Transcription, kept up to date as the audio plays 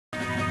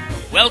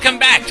Welcome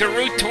back to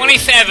Route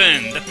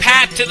 27. The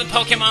path to the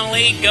Pokemon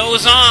League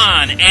goes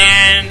on,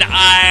 and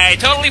I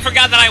totally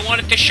forgot that I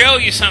wanted to show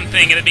you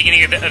something at the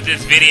beginning of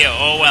this video.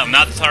 Oh well,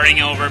 not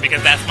starting over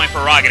because that's my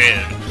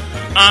prerogative.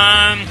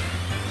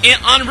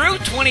 On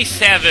Route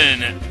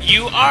 27,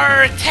 you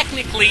are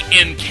technically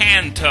in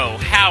Kanto.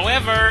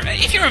 However,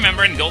 if you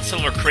remember in Gold,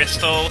 Silver,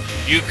 Crystal,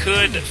 you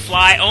could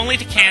fly only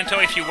to Kanto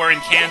if you were in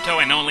Kanto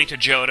and only to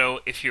Johto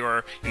if you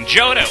were in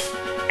Johto,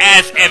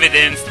 as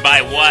evidenced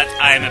by what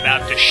I'm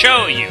about to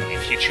show you.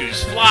 If you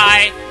choose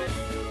fly,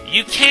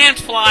 you can't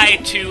fly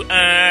to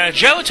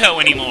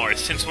Johto anymore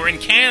since we're in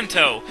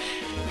Kanto.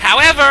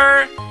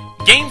 However,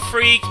 Game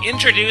Freak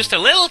introduced a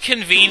little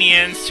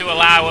convenience to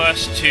allow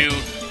us to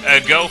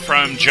go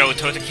from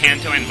Johto to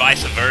Kanto and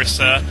vice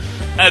versa,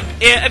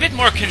 a bit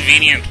more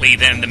conveniently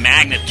than the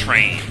magnet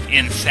train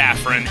in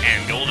Saffron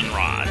and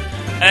Goldenrod.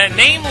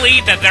 Namely,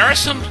 that there are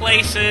some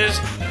places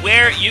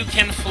where you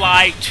can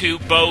fly to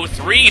both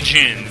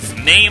regions,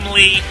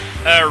 namely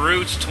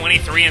routes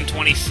 23 and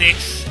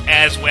 26,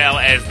 as well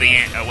as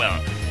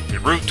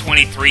Route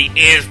 23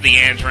 is the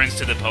entrance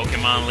to the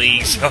Pokemon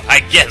League, so I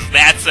guess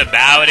that's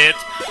about it.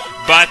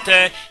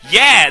 But,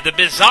 yeah, the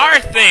bizarre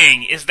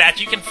thing is that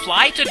you can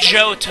fly to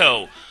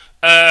Johto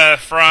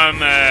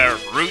from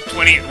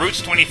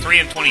routes 23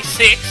 and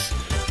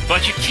 26,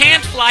 but you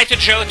can't fly to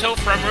Johto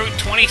from Route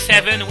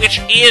 27, which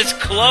is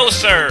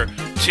closer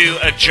to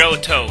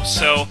Johto.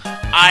 So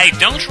I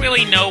don't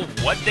really know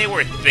what they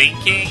were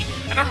thinking.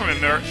 I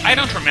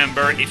don't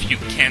remember if you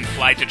can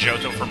fly to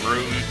Johto from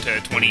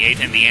Route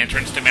 28 and the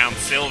entrance to Mount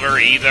Silver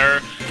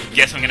either.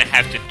 Guess I'm gonna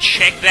have to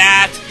check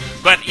that.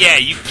 But yeah,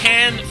 you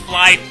can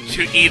fly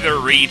to either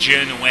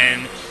region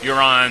when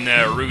you're on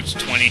routes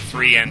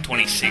 23 and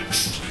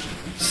 26.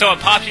 So a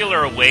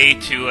popular way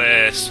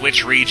to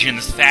switch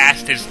regions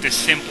fast is to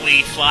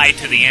simply fly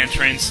to the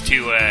entrance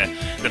to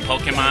the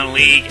Pokemon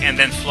League and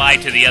then fly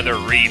to the other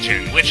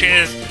region, which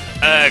is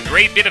a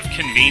great bit of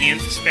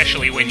convenience,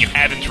 especially when you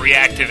haven't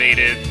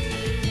reactivated,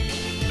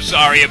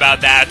 sorry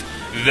about that,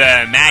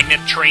 the magnet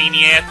train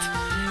yet.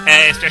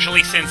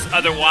 Especially since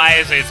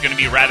otherwise it's going to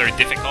be rather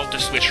difficult to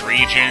switch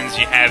regions.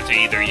 You have to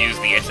either use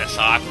the SS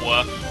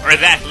Aqua, or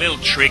that little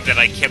trick that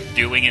I kept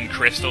doing in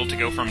Crystal to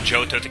go from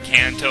Johto to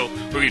Kanto,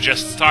 where you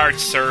just start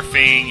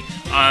surfing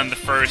on the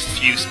first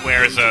few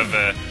squares of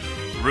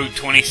Route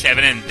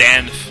 27 and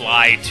then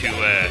fly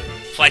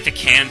to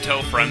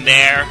Kanto from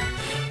there.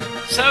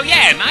 So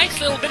yeah, nice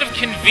little bit of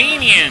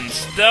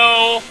convenience,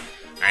 though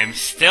I'm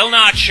still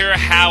not sure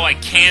how I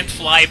can't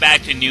fly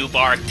back to New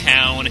Bark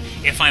Town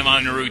if I'm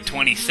on Route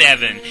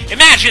 27.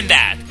 Imagine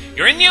that!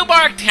 You're in New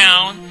Bark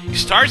Town, you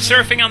start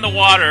surfing on the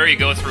water, you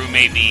go through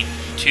maybe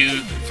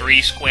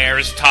 2-3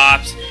 squares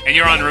tops, and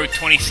you're on Route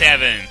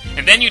 27.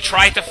 And then you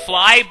try to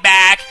fly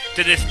back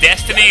to this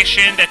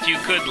destination that you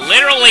could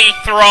literally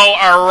throw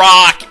a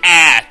rock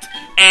at.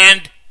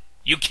 And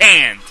you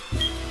can't.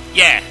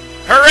 Yeah,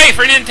 hooray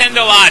for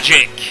Nintendo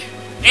Logic!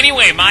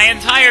 Anyway, my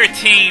entire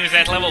team is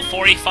at level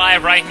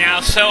 45 right now,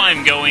 so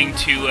I'm going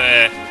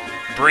to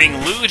bring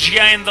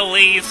Lugia in the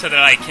lead so that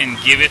I can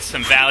give it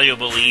some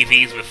valuable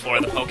EVs before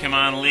the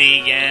Pokemon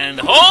League, and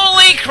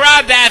holy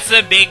crap, that's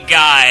a big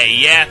guy!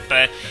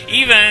 Yep,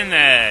 even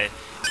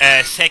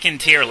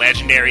second-tier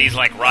legendaries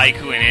like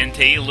Raikou and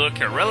Entei look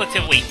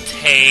relatively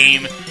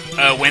tame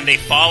when they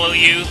follow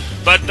you,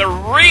 but the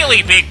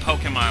really big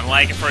Pokemon,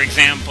 like, for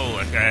example,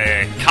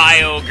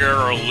 Kyogre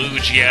or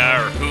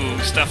Lugia or Who,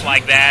 stuff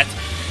like that,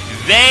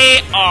 they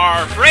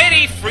are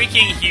pretty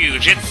freaking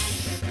huge.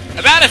 It's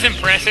about as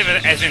impressive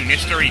as in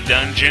Mystery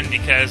Dungeon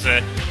because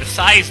the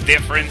size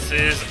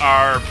differences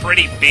are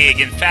pretty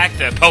big. In fact,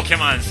 the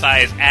Pokemon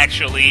size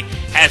actually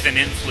has an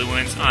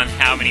influence on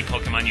how many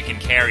Pokemon you can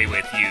carry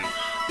with you.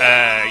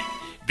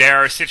 There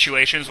are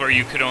situations where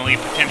you could only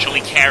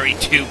potentially carry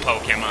 2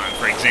 Pokemon,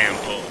 for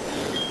example.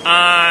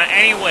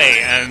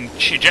 Anyway,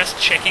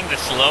 just checking the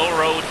slow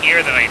road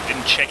here that I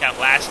didn't check out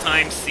last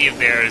time, see if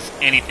there's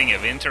anything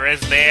of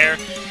interest there.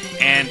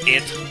 And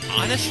it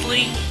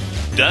honestly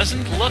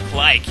doesn't look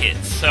like it.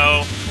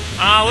 So,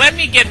 let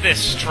me get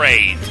this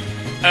straight.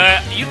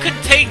 You could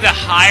take the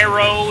high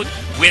road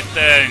with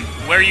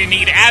where you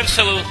need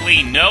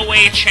absolutely no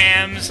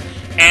HMs,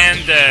 and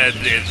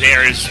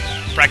there's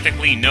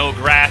practically no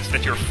grass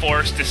that you're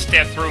forced to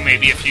step through,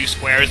 maybe a few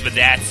squares, but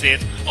that's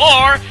it.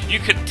 Or you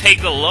could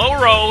take the low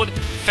road,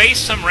 face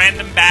some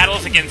random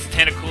battles against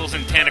Tentacools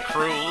and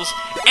Tentacruels,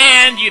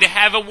 and you'd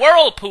have a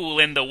whirlpool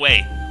in the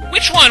way.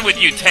 Which one would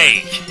you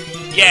take?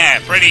 Yeah,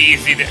 pretty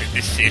easy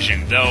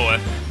decision, though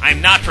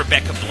I'm not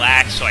Rebecca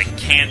Black, so I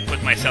can't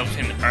put myself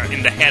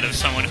in the head of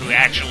someone who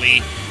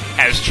actually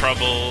has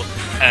trouble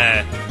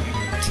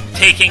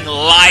taking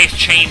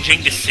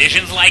life-changing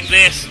decisions like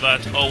this,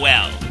 but oh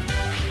well.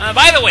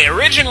 By the way,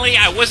 originally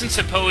I wasn't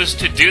supposed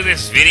to do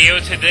this video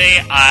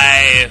today.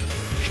 I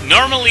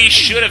normally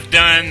should have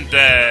done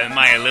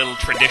my little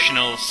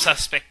traditional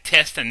suspect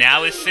test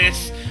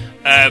analysis,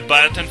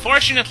 but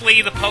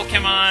unfortunately the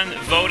Pokemon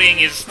voting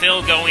is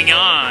still going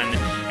on,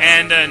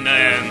 and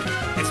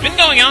it's been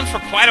going on for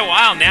quite a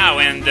while now,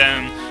 and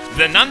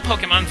the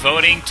non-Pokemon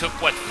voting took,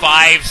 what,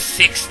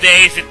 5-6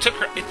 days? It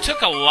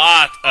took a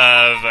lot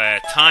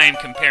of time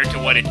compared to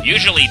what it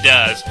usually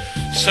does.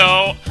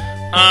 So,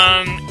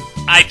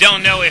 I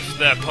don't know if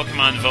the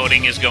Pokemon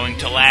voting is going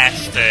to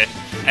last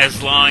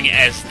as long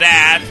as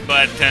that,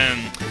 but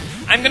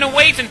I'm gonna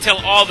wait until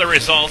all the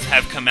results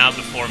have come out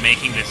before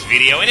making this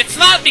video. And it's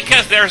not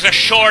because there's a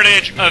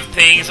shortage of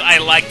things I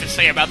like to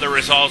say about the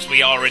results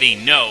we already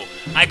know.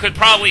 I could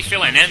probably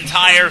fill an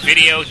entire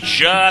video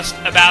just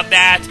about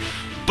that,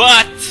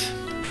 but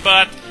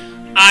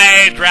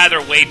I'd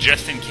rather wait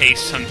just in case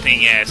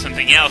something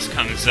else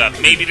comes up.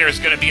 Maybe there's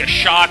gonna be a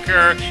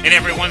shocker, and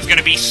everyone's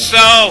gonna be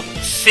so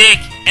sick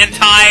and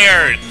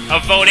tired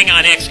of voting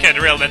on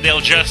Excadrill that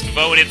they'll just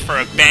vote it for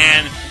a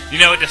ban, you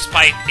know,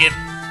 despite it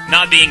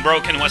not being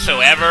broken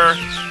whatsoever.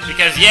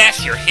 Because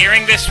yes, you're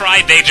hearing this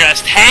right, they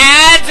just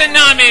had to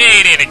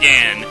nominate it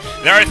again.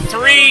 There are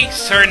 3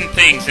 certain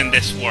things in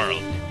this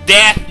world: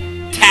 death,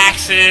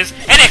 taxes,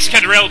 and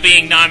Excadrill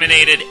being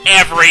nominated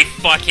every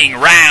fucking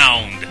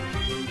round.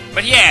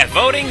 But yeah,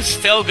 voting's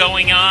still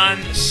going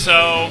on,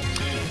 so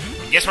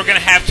I guess we're gonna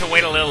have to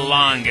wait a little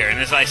longer. And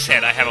as I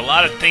said, I have a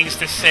lot of things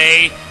to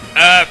say.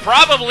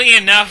 Probably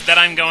enough that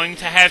I'm going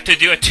to have to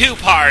do a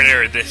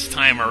 2-parter this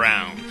time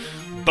around.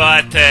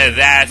 But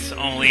that's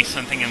only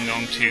something I'm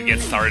going to get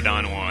started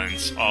on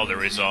once all the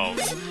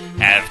results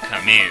have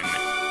come in.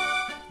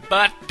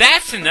 But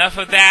that's enough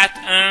of that.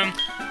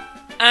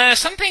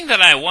 Something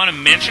that I want to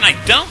mention, I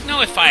don't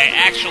know if I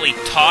actually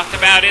talked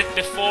about it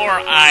before.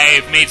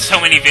 I've made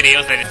so many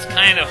videos that it's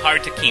kind of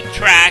hard to keep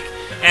track.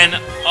 And,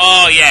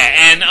 oh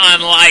yeah, an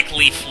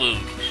unlikely fluke.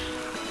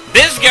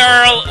 This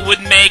girl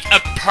would make a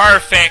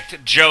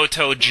perfect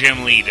Johto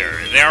gym leader.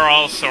 They're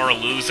all sore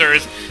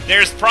losers.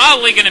 There's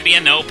probably going to be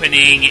an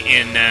opening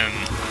in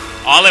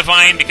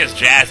Olivine because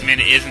Jasmine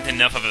isn't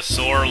enough of a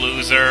sore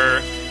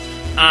loser.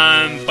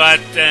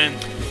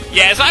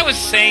 Yeah, as I was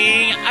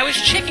saying, I was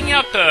checking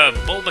out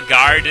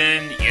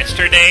Bulbagarden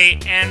yesterday,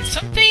 and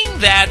something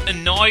that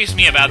annoys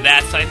me about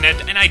that site,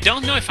 and I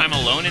don't know if I'm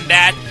alone in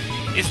that,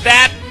 is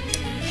that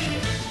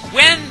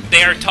when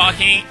they're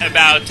talking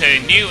about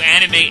new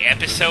anime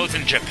episodes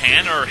in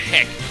Japan, or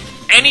heck,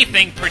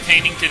 anything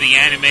pertaining to the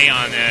anime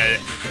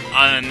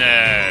on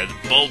the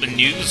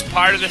Bulbanews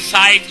part of the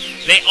site,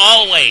 they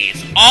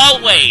always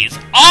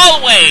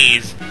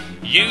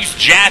use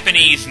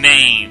Japanese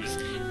names,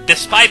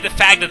 despite the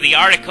fact that the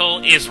article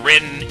is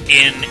written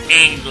in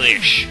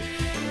English.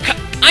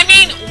 I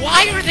mean,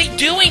 why are they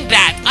doing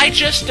that? I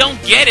just don't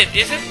get it.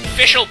 Is it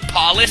official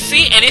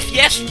policy? And if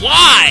yes,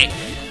 why?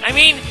 I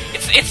mean,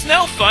 it's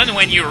no fun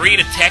when you read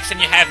a text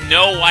and you have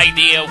no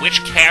idea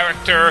which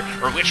character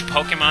or which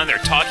Pokemon they're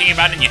talking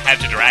about, and you have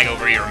to drag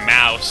over your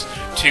mouse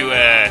to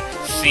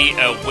see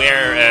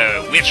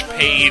which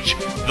page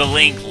the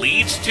link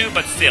leads to.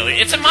 But still,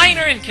 it's a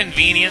minor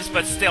inconvenience,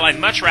 but still, I'd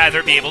much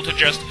rather be able to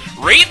just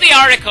read the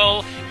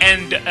article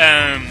and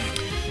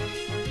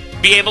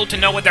be able to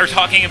know what they're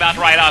talking about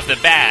right off the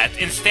bat.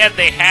 Instead,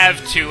 they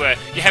have to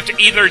you have to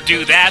either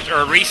do that,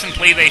 or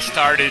recently they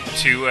started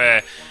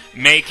to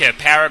make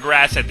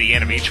paragraphs at the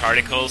end of each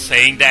article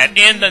saying that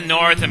in the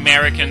North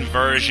American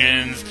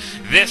versions,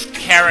 this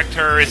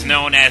character is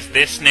known as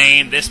this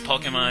name, this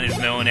Pokemon is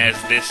known as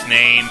this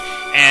name,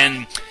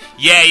 and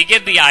yeah, you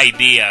get the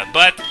idea.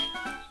 But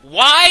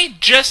why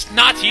just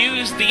not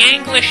use the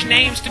English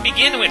names to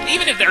begin with?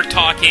 Even if they're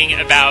talking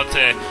about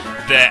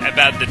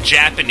the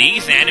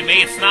Japanese anime,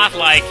 it's not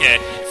like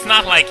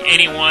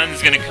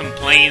anyone's gonna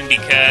complain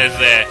because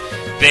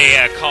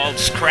they called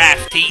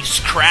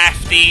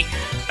Scrafty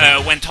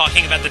when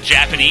talking about the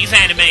Japanese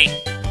anime.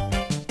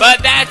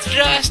 But that's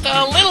just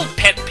a little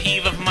pet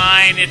peeve of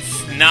mine.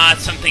 It's not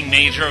something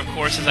major, of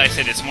course. As I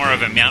said, it's more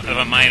of a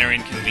minor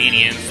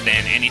inconvenience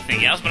than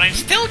anything else. But I'm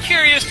still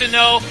curious to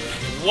know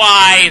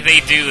why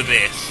they do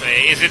this.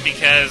 Is it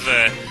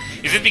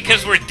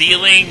because we're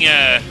dealing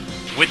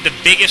with the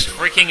biggest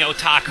freaking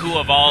otaku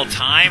of all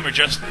time, or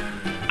just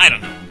I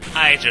don't know.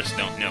 I just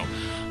don't know.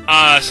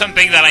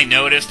 Something that I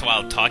noticed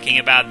while talking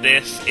about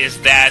this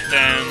is that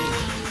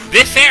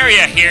this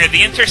area here,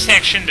 the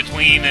intersection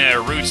between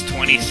routes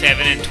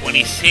 27 and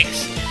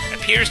 26,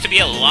 appears to be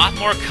a lot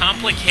more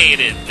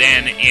complicated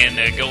than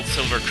in Gold,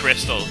 Silver,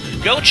 Crystal.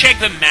 Go check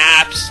the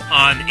maps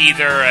on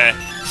either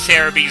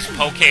Cerebee's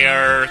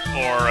Poke-Earth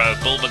or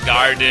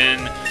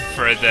Bulbagarden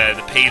for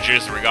the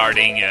pages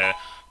regarding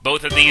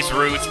both of these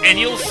routes, and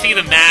you'll see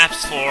the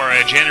maps for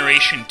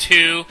Generation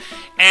 2,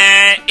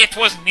 and it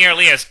wasn't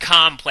nearly as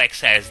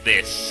complex as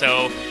this.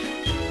 So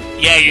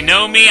yeah, you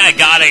know me, I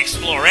gotta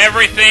explore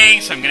everything,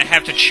 so I'm gonna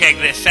have to check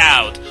this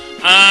out.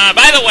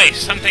 By the way,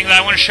 something that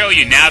I want to show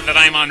you now that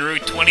I'm on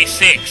Route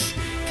 26.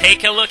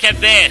 Take a look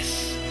at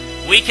this.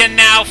 We can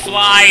now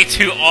fly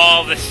to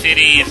all the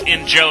cities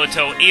in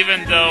Johto,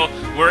 even though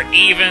we're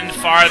even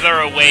farther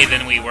away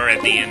than we were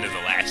at the end of the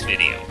last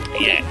video.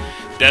 Yeah,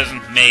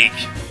 doesn't make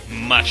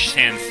much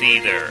sense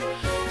either.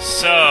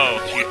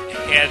 So, if you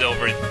head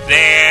over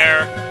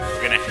there,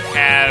 we're gonna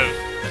have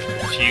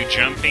a few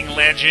jumping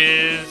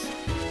ledges.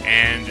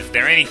 And is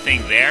there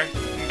anything there?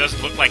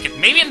 doesn't look like it.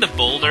 Maybe in the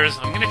boulders.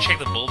 I'm gonna check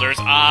the boulders.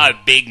 Ah,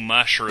 big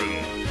mushroom.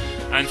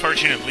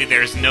 Unfortunately,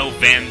 there's no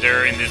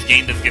vendor in this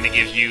game that's gonna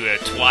give you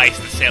twice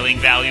the selling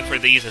value for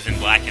these as in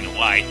black and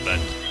white, but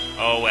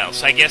oh well.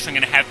 So I guess I'm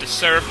gonna have to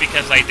surf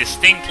because I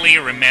distinctly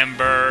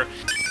remember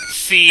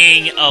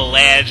seeing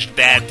alleged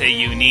that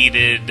you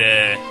needed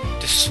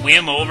to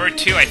swim over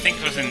to. I think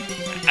it was in...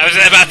 I was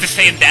about to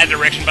say in that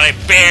direction, but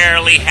I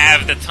barely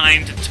have the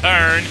time to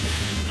turn.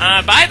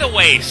 By the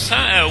way,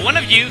 one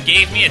of you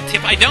gave me a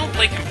tip. I don't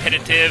play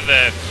competitive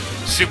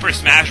Super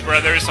Smash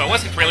Brothers, so I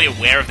wasn't really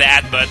aware of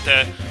that, but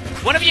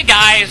one of you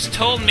guys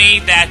told me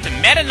that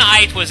Meta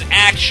Knight was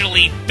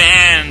actually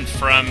banned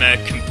from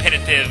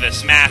competitive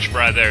Smash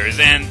Brothers,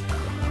 and...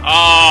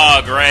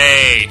 oh,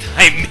 great.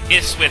 I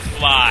miss with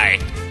Fly.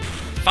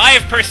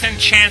 5%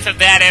 chance of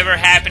that ever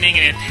happening,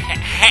 and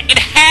it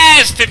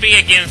has to be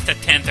against a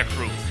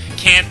Tentacruel.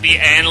 Can't be,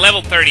 and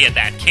level 30 at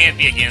that. Can't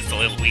be against a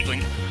little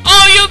weakling.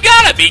 Oh, you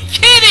gotta be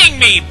kidding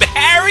me,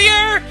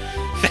 Barrier!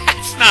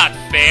 That's not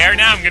fair.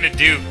 Now I'm gonna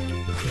do,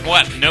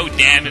 what, no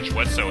damage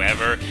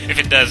whatsoever. If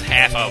it does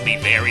half, I'll be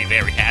very,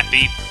 very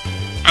happy.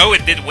 Oh,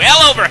 it did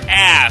well over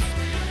half!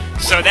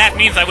 So that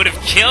means I would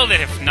have killed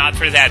it if not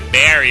for that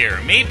barrier.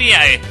 Maybe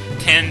I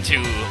tend to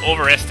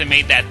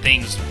overestimate that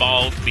thing's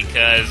bulk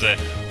because,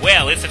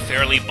 well, it's a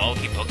fairly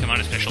bulky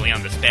Pokemon, especially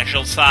on the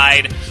special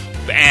side.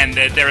 And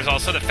there's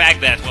also the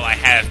fact that, well, I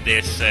have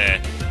this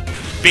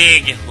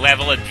big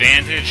level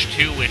advantage,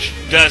 too, which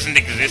doesn't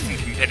exist in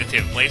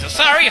competitive play. So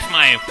sorry if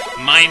my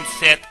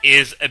mindset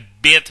is a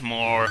bit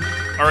more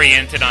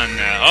oriented on,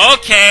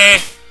 okay,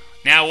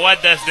 now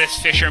what does this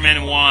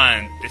fisherman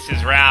want? This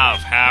is Ralph,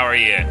 how are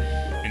you?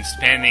 Been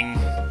spending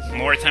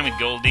more time with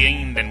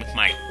Goldie than with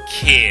my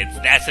kids.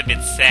 That's a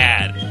bit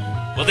sad.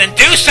 Well, then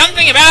do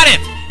something about it!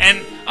 And,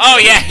 oh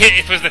yeah,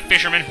 it was the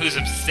fisherman who's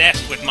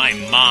obsessed with my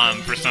mom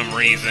for some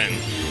reason.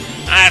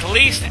 At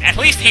least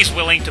he's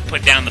willing to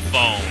put down the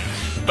phone.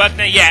 But,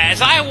 yeah,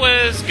 as I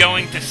was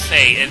going to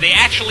say, they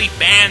actually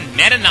banned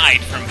Meta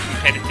Knight from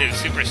competitive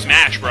Super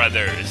Smash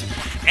Brothers.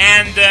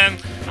 And,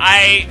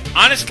 I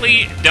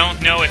honestly don't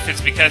know if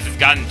it's because it's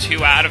gotten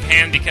too out of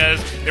hand,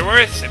 because there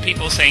were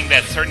people saying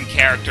that certain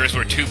characters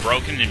were too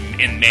broken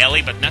in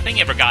Melee, but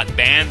nothing ever got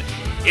banned.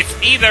 It's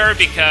either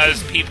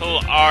because people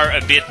are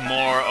a bit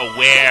more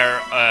aware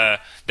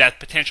that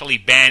potentially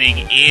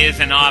banning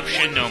is an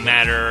option, no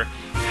matter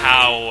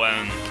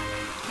how...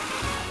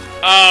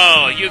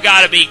 oh, you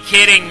gotta be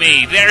kidding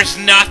me! There's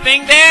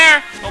nothing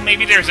there? Well,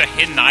 maybe there's a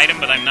hidden item,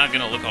 but I'm not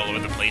gonna look all over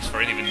the place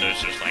for it, even though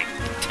it's just like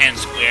 10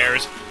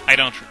 squares. I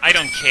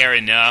don't care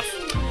enough.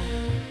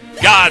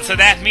 God, so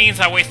that means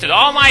I wasted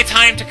all my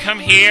time to come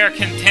here,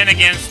 contend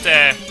against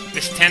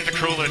this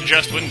Tentacruel that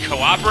just wouldn't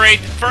cooperate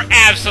for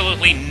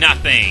absolutely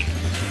nothing.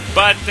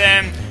 But,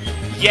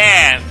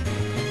 yeah,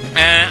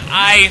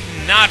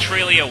 I'm not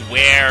really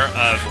aware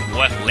of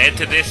what led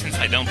to this since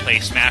I don't play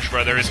Smash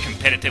Brothers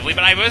competitively,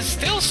 but I was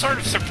still sort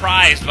of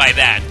surprised by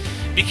that.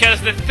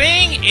 Because the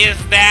thing is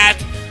that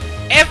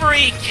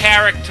every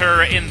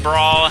character in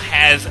Brawl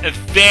has a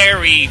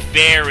very,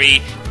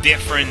 very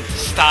different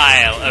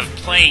style of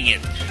playing it.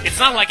 It's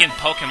not like in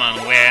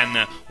Pokemon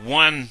when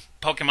one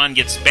Pokemon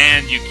gets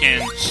banned, you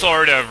can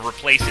sort of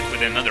replace it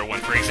with another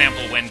one. For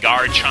example, when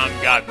Garchomp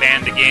got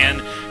banned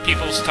again,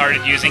 people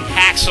started using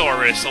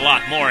Haxorus a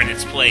lot more in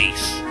its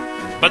place.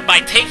 But by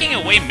taking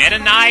away Meta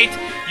Knight,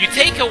 you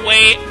take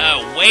away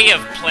a way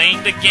of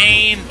playing the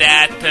game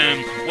that,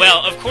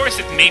 well, of course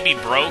it may be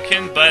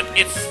broken, but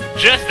it's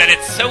just that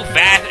it's so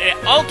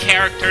vast. All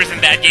characters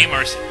in that game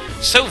are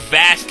so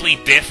vastly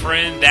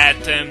different that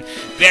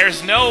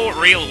there's no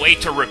real way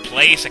to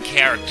replace a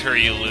character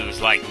you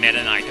lose like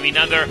Meta Knight. I mean,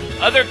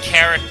 other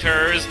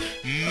characters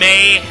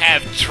may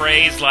have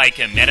traits like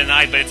a Meta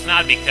Knight, but it's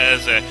not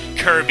because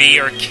Kirby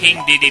or King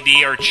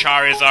Dedede or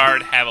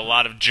Charizard have a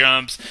lot of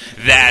jumps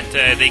that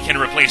they can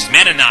replace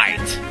Meta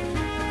Knight.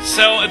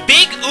 So, a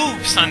big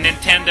oops on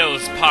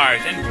Nintendo's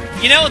part,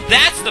 and, you know,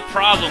 that's the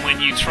problem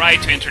when you try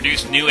to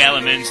introduce new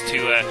elements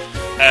to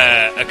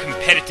a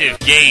competitive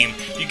game.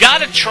 You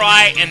gotta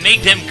try and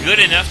make them good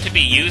enough to be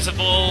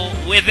usable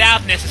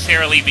without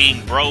necessarily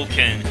being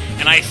broken.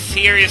 And I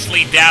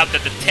seriously doubt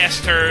that the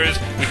testers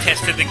who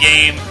tested the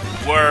game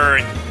were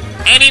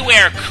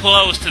anywhere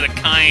close to the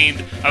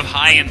kind of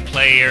high-end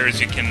players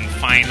you can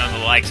find on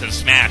the likes of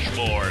Smash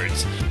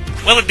boards.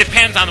 Well, it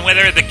depends on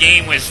whether the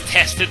game was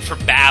tested for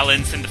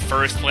balance in the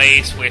first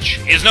place, which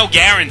is no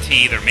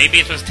guarantee either. Maybe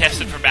it was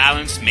tested for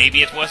balance,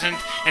 maybe it wasn't.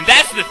 And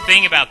that's the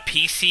thing about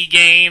PC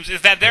games,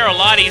 is that they're a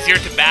lot easier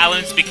to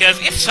balance, because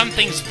if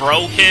something's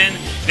broken,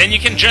 then you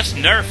can just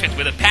nerf it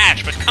with a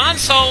patch. But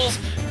consoles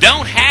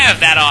don't have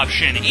that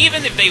option.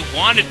 Even if they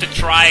wanted to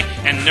try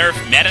and nerf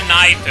Meta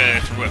Knight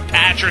through a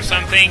patch or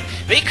something,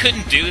 they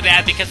couldn't do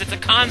that because it's a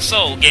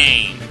console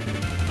game.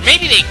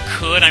 Maybe they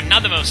could. I'm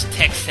not the most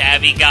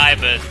tech-savvy guy,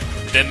 but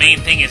the main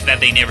thing is that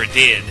they never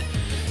did.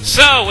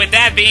 So, with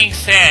that being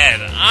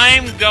said,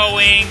 I'm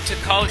going to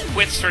call it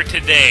quits for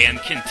today and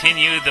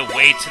continue the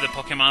way to the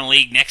Pokemon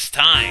League next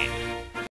time.